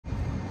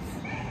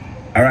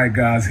All right,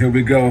 guys, here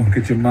we go.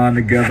 Get your mind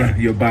together.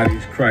 Your body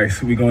is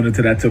Christ. We're going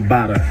into that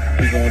Tabata.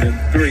 We're going in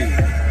 3,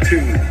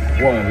 2,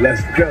 1.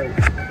 Let's go.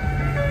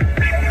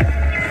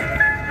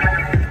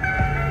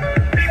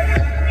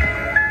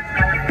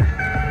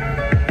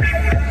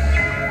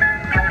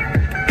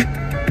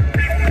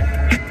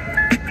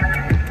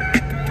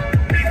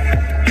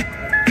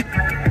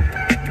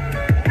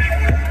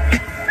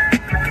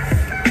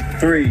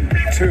 Three,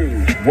 2,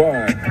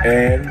 1,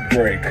 and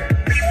break.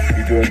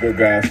 You're doing good,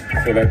 guys.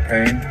 Feel that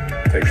pain?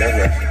 Take that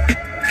rest.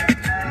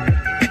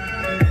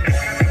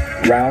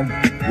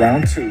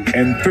 Round 2.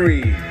 And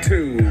 3,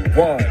 2,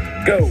 1,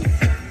 go.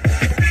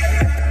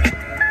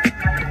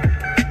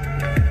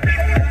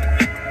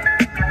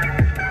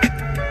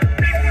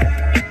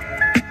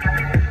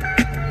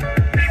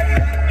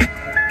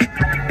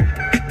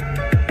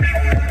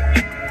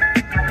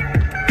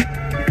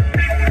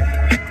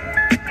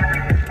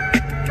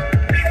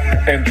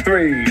 And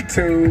 3,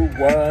 2,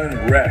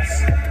 1,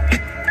 rest.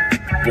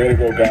 Way to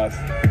go, guys.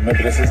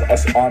 Remember, this is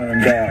us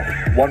honoring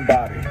God. One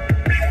body.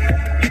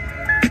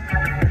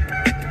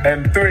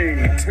 And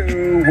 3,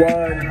 2,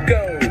 1,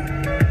 go.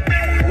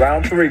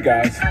 Round 3,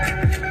 guys.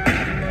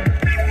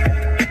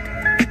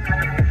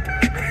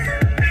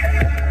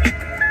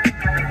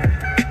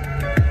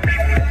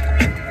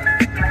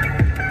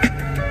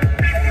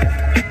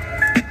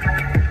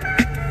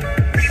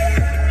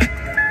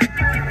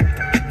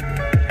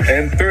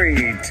 And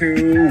 3,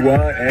 2,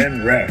 1,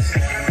 and rest.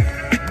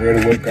 Way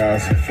to work,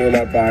 guys. Feel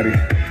that body.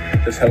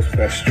 This helps with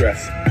that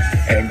stress,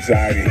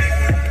 anxiety,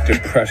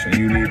 depression.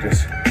 You need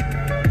this.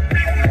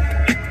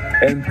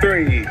 And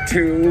 3,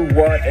 2,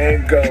 1,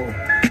 and go.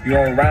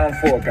 You're on round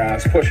 4,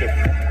 guys. Push it.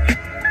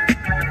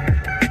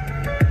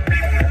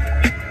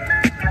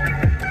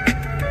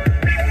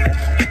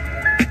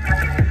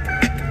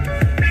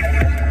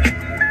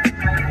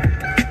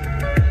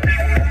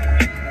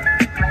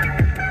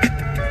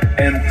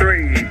 And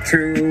 3,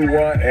 2,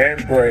 1,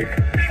 and break.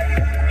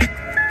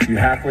 You're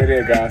halfway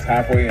there, guys.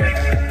 Halfway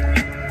in.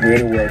 Way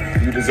to work.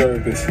 You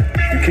deserve this.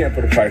 You can't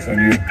put a price on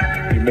you.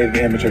 You made an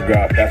image of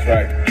God. That's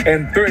right.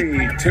 And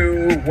 3,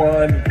 2,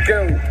 1,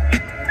 go.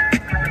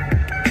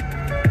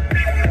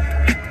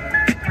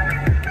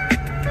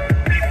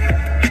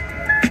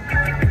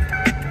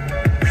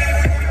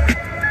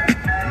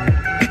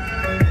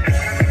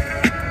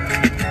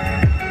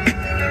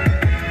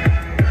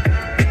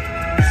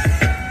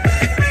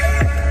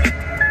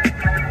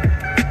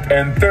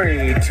 And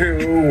 3,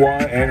 2,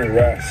 1, and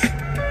rest.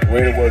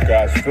 Way to work,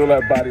 guys. Feel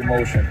that body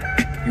motion.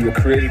 You were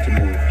created to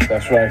move.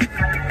 That's right.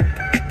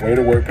 Way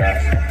to work,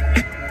 guys.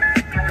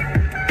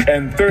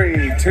 And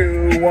 3,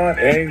 2, 1,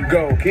 and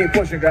go. Keep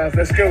pushing, guys.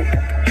 Let's go.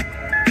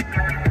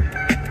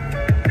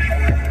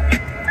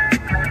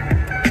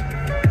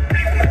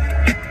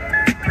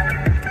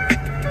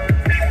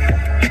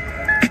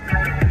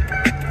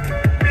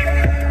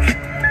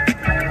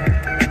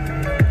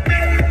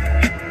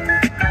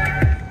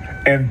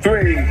 And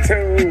 3,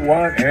 2,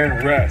 1,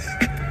 and rest.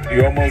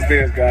 You're almost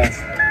there, guys.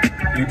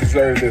 You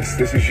deserve this.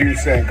 This is you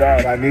saying,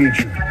 God, I need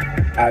you.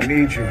 I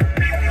need you.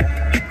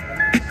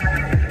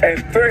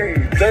 And 3,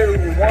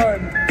 2,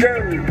 1, go.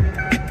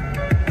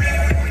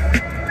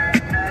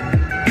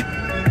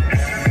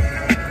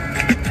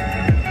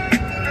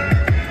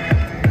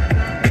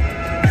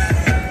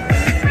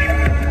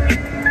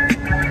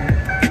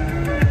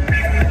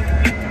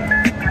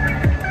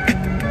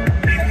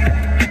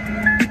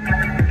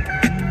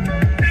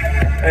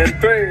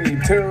 And 3,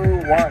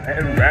 2, 1,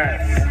 and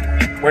rest.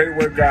 Way to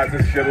work, guys.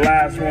 This is your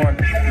last one.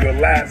 Your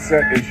last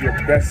set is your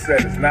best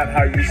set. It's not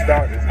how you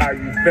start, it's how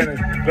you finish.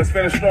 Let's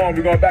finish strong.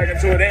 We're going back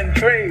into it in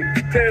 3,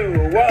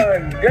 2,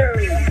 1, go.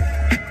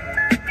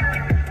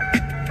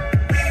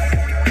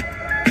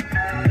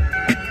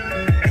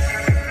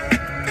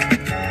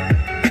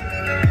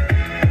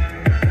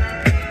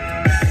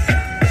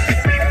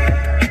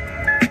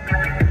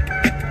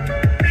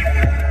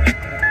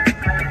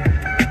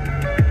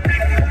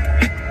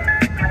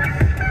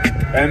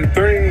 And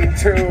 3,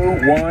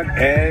 2, 1,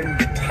 and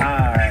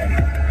time.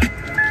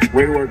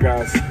 Way to work,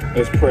 guys.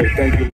 Let's pray. Thank you.